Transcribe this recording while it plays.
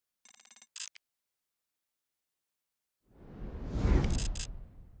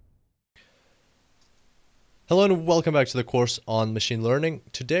Hello and welcome back to the course on machine learning.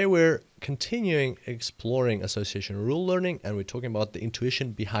 Today we're continuing exploring association rule learning, and we're talking about the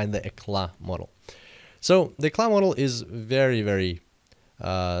intuition behind the Eclat model. So the Eclat model is very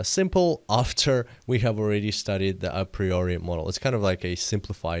simple after we have already studied the a priori model. It's kind of like a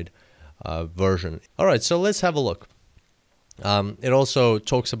simplified version. All right, so let's have a look. It also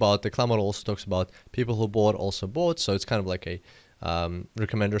talks about, the Eclat model also talks about people who bought also bought, so it's kind of like a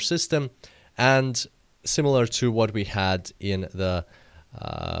recommender system. And similar to what we had in the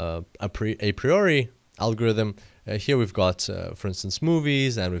a priori algorithm, here we've got, for instance,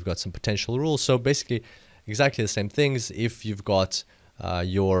 movies, and we've got some potential rules. So basically, exactly the same things. If you've got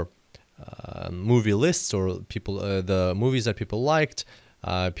your movie lists or people, the movies that people liked,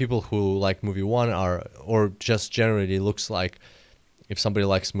 people who like movie one are, or just generally looks like, if somebody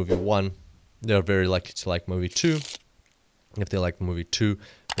likes movie one, they're very likely to like movie two. If they like movie two,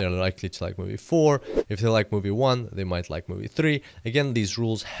 they're likely to like movie 4. If they like movie 1, they might like movie 3. Again, these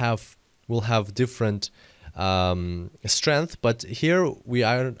rules will have different strength, but here we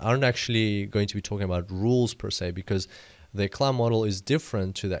aren't actually going to be talking about rules per se, because the Eclat model is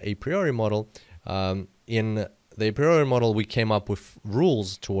different to the a priori model. In the a priori model, we came up with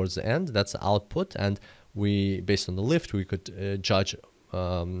rules towards the end. That's the output, and we, based on the lift, we could judge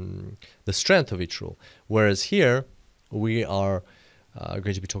the strength of each rule. Whereas here, we are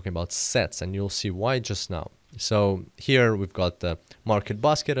going to be talking about sets, and you'll see why just now. So here we've got the market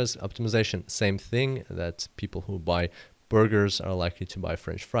basket as optimization. Same thing, that people who buy burgers are likely to buy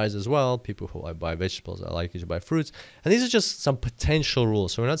French fries as well. People who buy vegetables are likely to buy fruits. And these are just some potential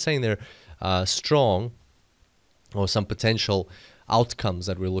rules. So we're not saying they're strong, or some potential outcomes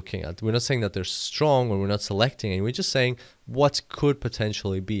that we're looking at. We're not saying that they're strong, or we're not selecting any. We're just saying what could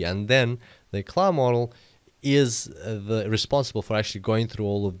potentially be. And then the Eclat model is responsible for actually going through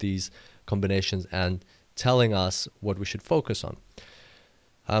all of these combinations and telling us what we should focus on.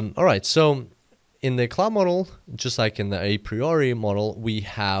 All right, so in the Eclat model, just like in the a priori model, we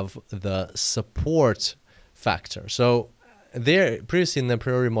have the support factor. So there, previously in the a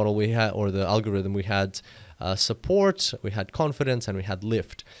priori model, we had, or the algorithm, we had support, we had confidence, and we had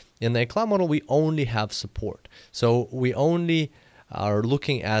lift. In the Eclat model, we only have support. So we only are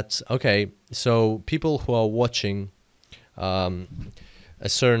looking at, okay, so people who are watching a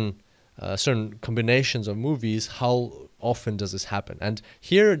certain combinations of movies, how often does this happen? And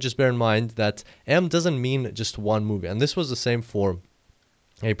here, just bear in mind that M doesn't mean just one movie. And this was the same for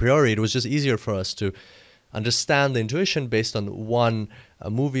a priori. It was just easier for us to understand the intuition based on one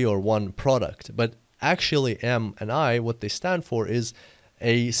movie or one product. But actually, M and I, what they stand for is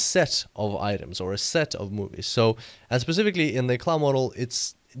a set of items or a set of movies. So, and specifically in the Eclat model,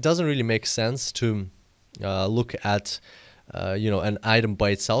 it doesn't really make sense to look at an item by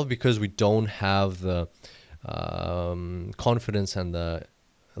itself, because we don't have the confidence and the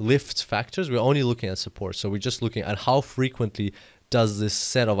lift factors. We're only looking at support. So we're just looking at how frequently does this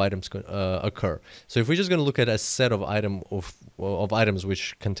set of items occur. So if we're just going to look at a set of items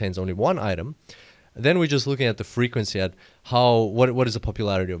which contains only one item, then we're just looking at the frequency, at what is the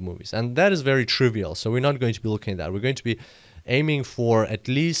popularity of movies. And that is very trivial, so we're not going to be looking at that. We're going to be aiming for at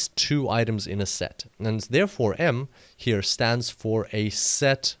least 2 items in a set. And therefore, M here stands for a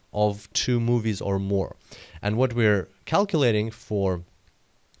set of 2 movies or more. And what we're calculating for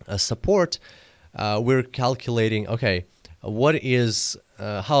support, we're calculating, okay, what is,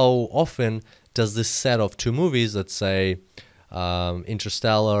 how often does this set of 2 movies, let's say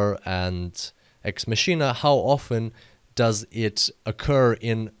Interstellar and Ex Machina, how often does it occur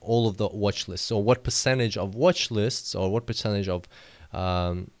in all of the watch lists? So what percentage of watch lists, or what percentage of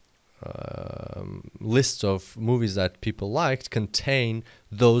lists of movies that people liked contain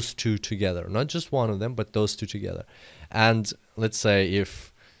those 2 together? Not just one of them, but those 2 together. And let's say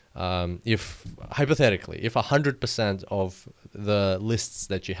if hypothetically, if 100% of the lists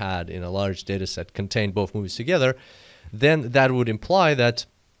that you had in a large data set contained both movies together, then that would imply that,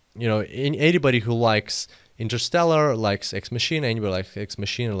 anybody who likes Interstellar likes Ex Machina, anybody likes Ex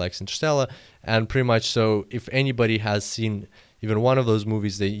Machina likes Interstellar, and pretty much so if anybody has seen even one of those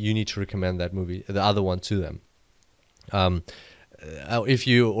movies, you need to recommend that movie, the other one, to them. If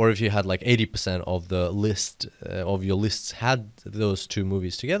you had like 80% of the list of your lists had those 2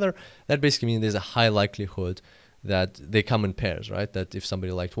 movies together, that basically means there's a high likelihood that they come in pairs, right? That if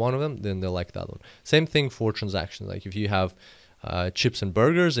somebody liked one of them, then they'll like the other one. Same thing for transactions. Like if you have chips and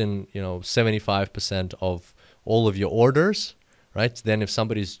burgers in 75% of all of your orders, right? Then if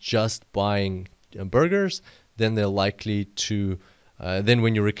somebody's just buying burgers, then they're likely to then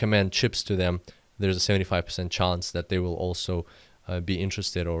when you recommend chips to them, there's a 75% chance that they will also be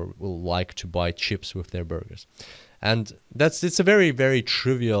interested or will like to buy chips with their burgers. And it's a very, very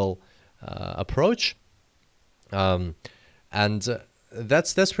trivial approach. And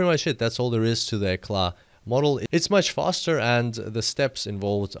that's pretty much it. That's all there is to the Eclat model. It's much faster, and the steps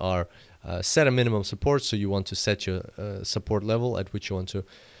involved are set a minimum support. So you want to set your support level at which you want to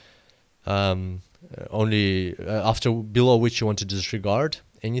below which you want to disregard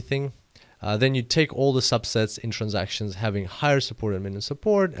anything. Then you take all the subsets in transactions having higher support and minimum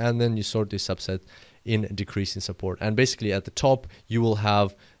support, and then you sort this subset in decreasing support. And basically at the top you will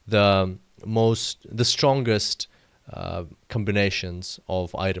have the strongest combinations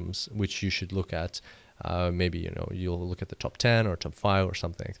of items which you should look at. Maybe you'll look at the top 10 or top 5 or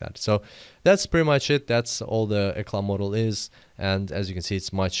something like that. So that's pretty much it. That's all the Eclat model is, and as you can see,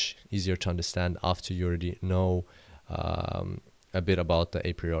 it's much easier to understand after you already know a bit about the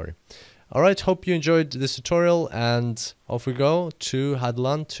a priori. All right, hope you enjoyed this tutorial, and off we go to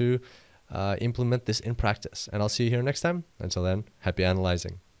Hadelin to implement this in practice. And I'll see you here next time. Until then, happy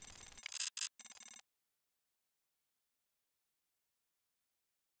analyzing.